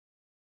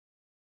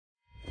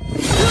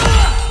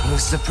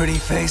Who's the pretty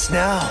face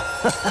now?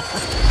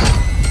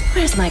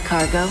 Where's my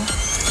cargo?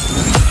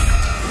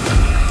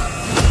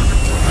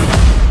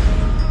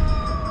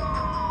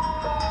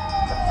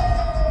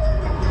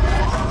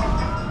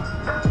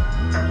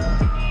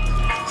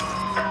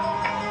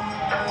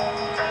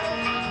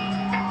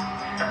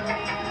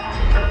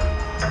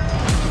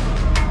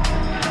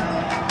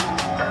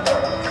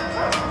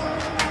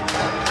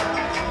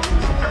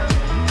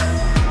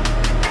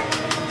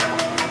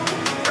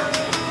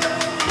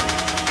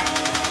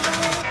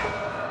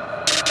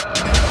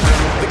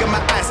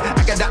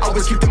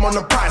 Always keep them on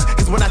the prize,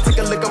 cause when I take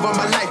a look over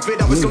my life, it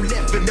always go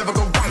left and never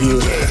go right.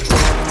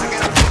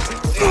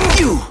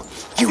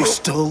 You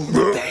stole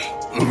Lupe.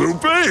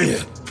 Lupe?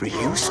 For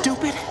you,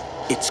 stupid,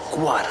 it's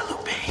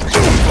Guadalupe.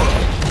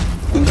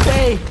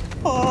 Lupe!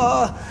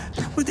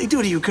 What'd they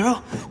do to you,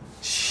 girl?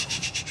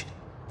 Shh.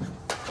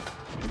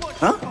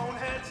 Huh?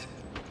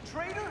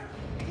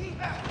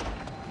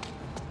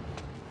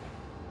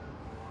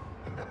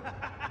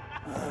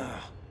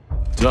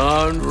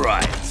 Darn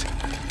right.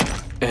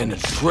 And a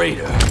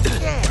traitor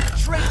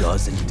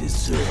doesn't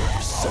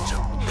deserve such a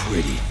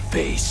pretty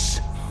face.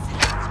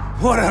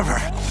 Whatever.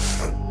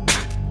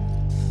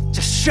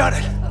 Just shut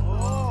it.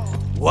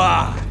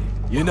 Why?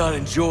 You're not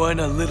enjoying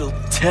a little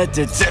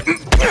tete-a-tete?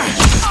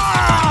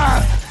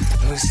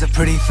 Who's the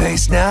pretty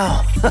face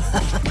now?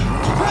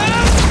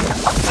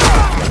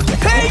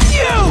 Hey,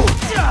 you!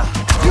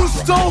 You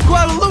stole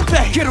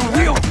Guadalupe! Get a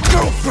real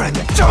girlfriend,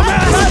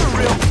 dumbass! Not a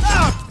real...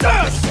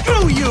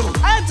 screw you!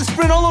 I had to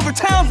sprint all over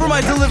town for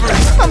my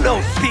deliveries. I'm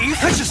no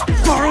thief. I just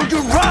borrowed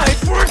your ride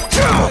for a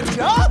job.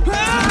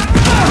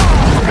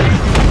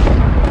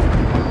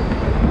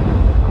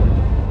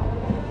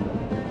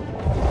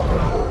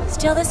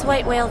 Steal this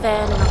white whale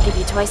van and I'll give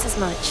you twice as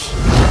much.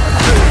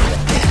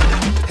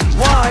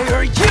 Why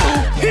are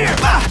you here?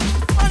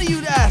 Funny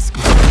you'd ask.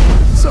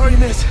 Sorry,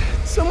 miss.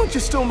 Someone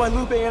just stole my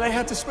Lupe and I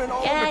had to sprint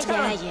all over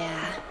town.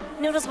 Yeah.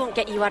 Noodles won't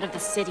get you out of the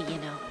city, you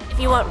know. If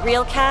you want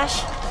real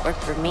cash, work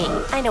for me.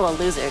 I know a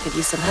loser could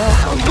use some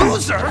help. A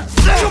loser?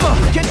 Come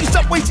on, can't you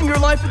stop wasting your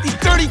life with these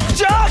dirty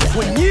jobs?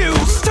 When you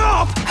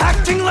stop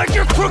acting like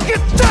your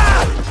crooked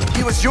dad!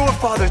 He was your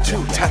father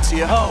too,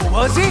 Tatsuya. Oh,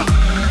 was he?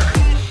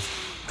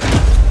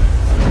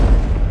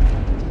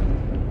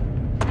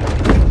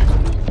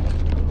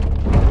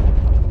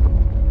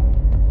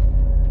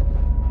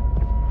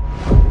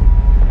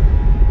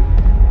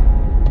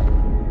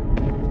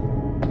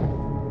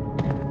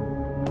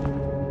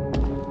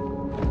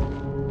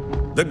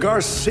 The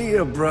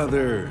Garcia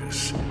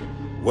brothers.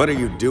 What are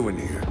you doing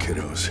here,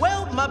 kiddos?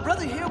 Well, my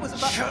brother here was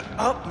about... Shut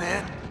up,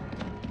 man.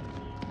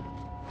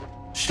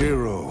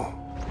 Shirou,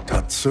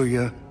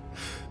 Tatsuya,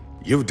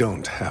 you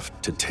don't have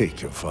to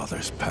take your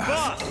father's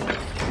path.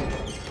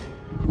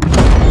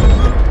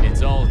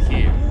 It's all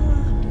here.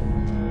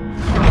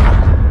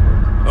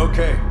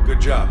 Okay,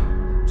 good job.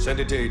 Send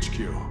it to HQ.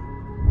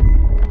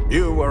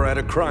 You are at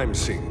a crime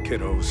scene,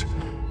 kiddos.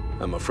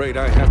 I'm afraid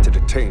I have to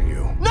detain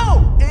you.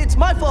 No! It's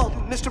my fault,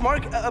 Mr.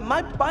 Mark.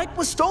 My bike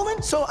was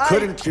stolen, so I...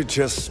 Couldn't you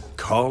just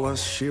call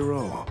us,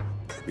 Shirou?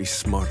 Be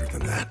smarter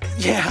than that.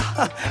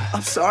 Yeah,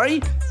 I'm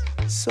sorry.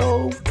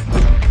 So,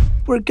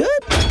 we're good?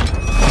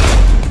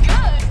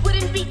 Good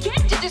wouldn't begin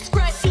to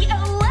describe the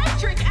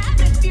electric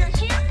atmosphere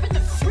here for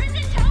the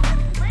prison tower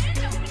grand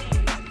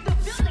opening. The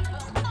building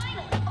will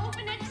finally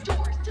open its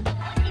doors to the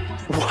lucky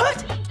ones.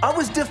 What? I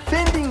was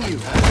defending you.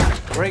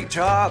 Great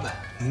job,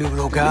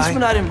 noodle At least guy. we're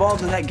not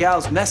involved in that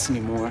gal's mess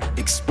anymore.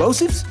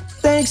 Explosives?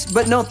 Thanks,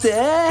 but no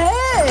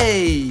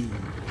hey!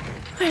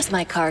 Where's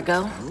my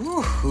cargo?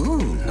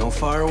 No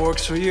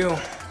fireworks for you.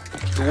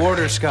 The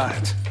warder's got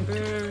it.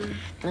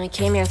 I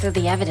came here through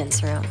the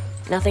evidence room.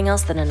 Nothing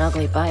else than an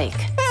ugly bike.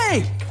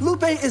 Hey!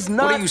 Lupe is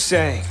not... What are you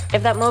saying?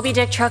 If that Moby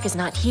Dick truck is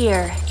not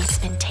here, it's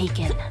been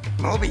taken.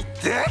 Moby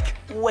Dick?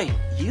 Wait,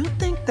 you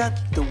think that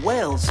the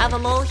whales... Have a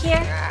mole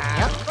here?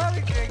 Yep.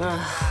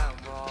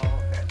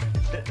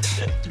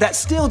 That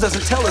still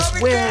doesn't tell us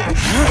where...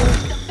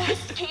 The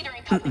best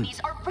catering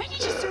companies are ready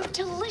to serve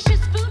delicious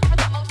food for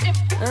the most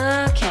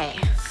important... Okay.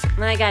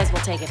 My guys will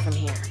take it from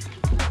here.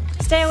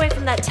 Stay away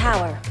from that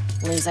tower,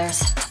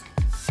 losers.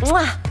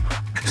 Mwah!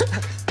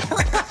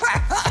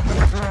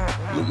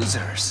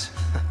 Losers.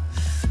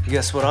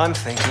 Guess what I'm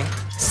thinking?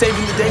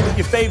 Saving the day with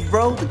your fave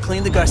bro to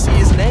clean the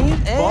Garcia's name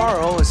and...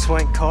 Borrow a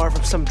swank car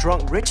from some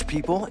drunk rich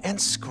people and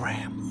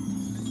scram.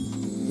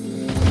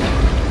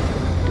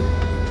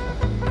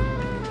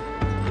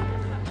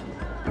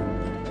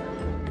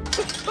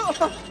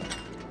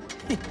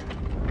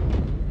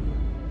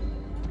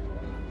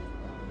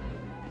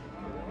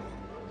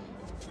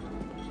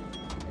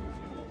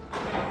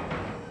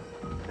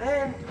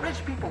 And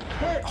rich people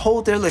can't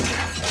hold their liquor.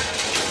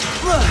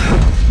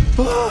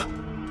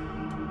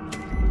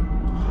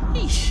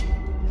 Yeesh.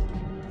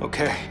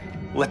 Okay,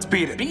 let's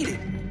beat it. Beat it?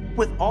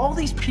 With all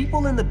these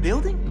people in the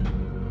building?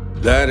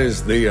 That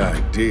is the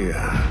idea.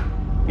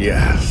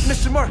 Yes.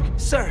 Mr. Mark,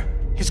 sir,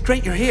 it's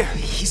great you're here.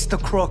 He's the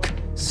crook,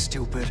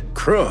 stupid.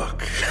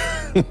 Crook?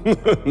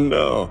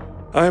 No.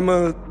 I'm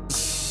a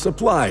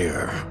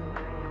supplier.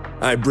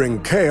 I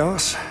bring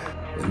chaos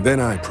And then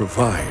I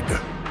provide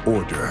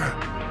order.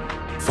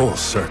 Full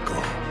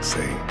circle,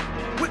 see?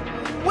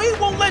 We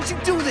won't let you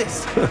do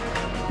this!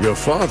 Your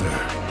father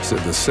said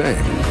the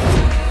same.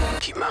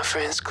 Keep my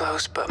friends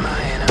close, but my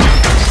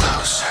enemies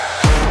close.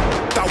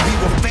 Thought we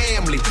were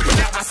family, but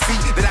now I see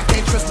that I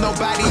can't trust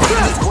nobody in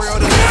this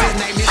world. And his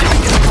name is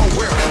like in the whole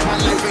world. My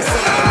life ain't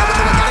set up,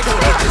 but I gotta go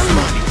get this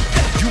money.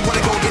 You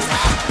wanna go get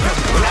high,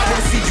 but I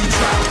wanna see you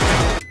try.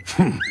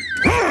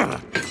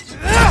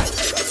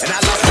 And I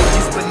lost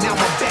focus, but now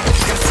I'm back.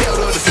 Gotta tell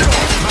the other story.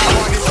 My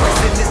heart is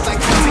racing, it's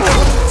like Tatsuya.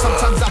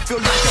 Sometimes I feel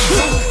like I'm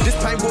doomed. This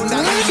pain will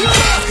not let me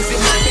down, cause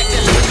in my back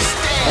that let me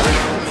stand.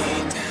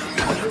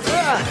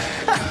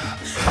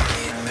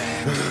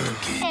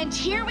 And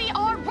here we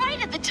are,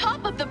 right at the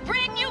top of the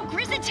brand new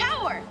Grizzly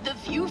Tower. The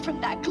view from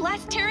that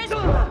glass terrace.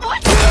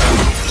 What?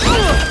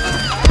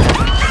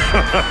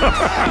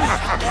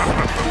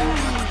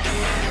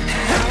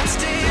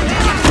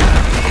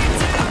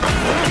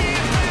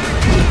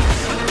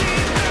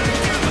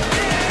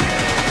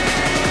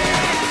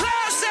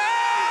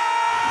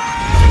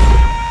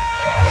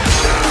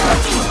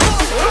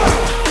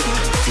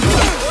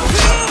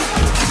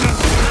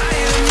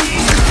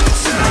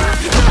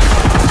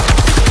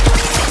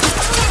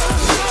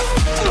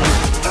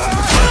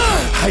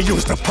 I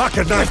used a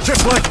pocket knife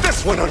just like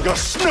this one on your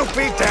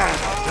Snoopy dad.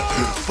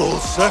 Full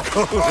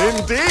circle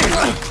indeed.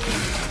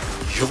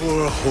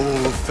 Your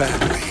whole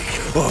family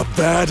are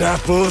bad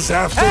apples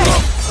after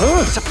all.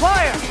 Huh?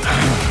 Supplier!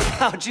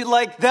 How'd you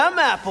like them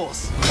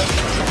apples?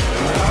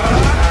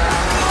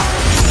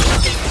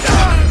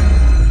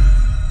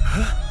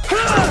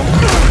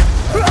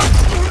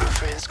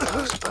 Friends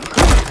close, but my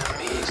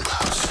enemies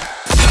close.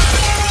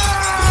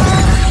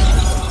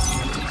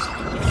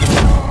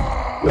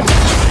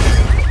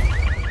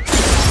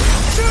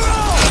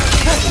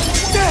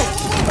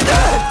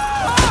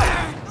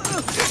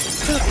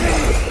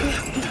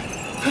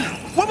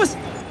 What was...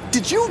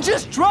 Did you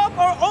just drop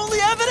our only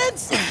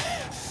evidence?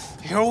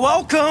 You're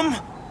welcome.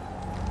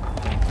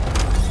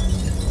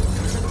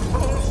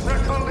 Full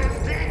circle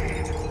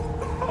indeed.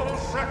 Full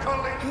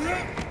circle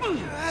indeed.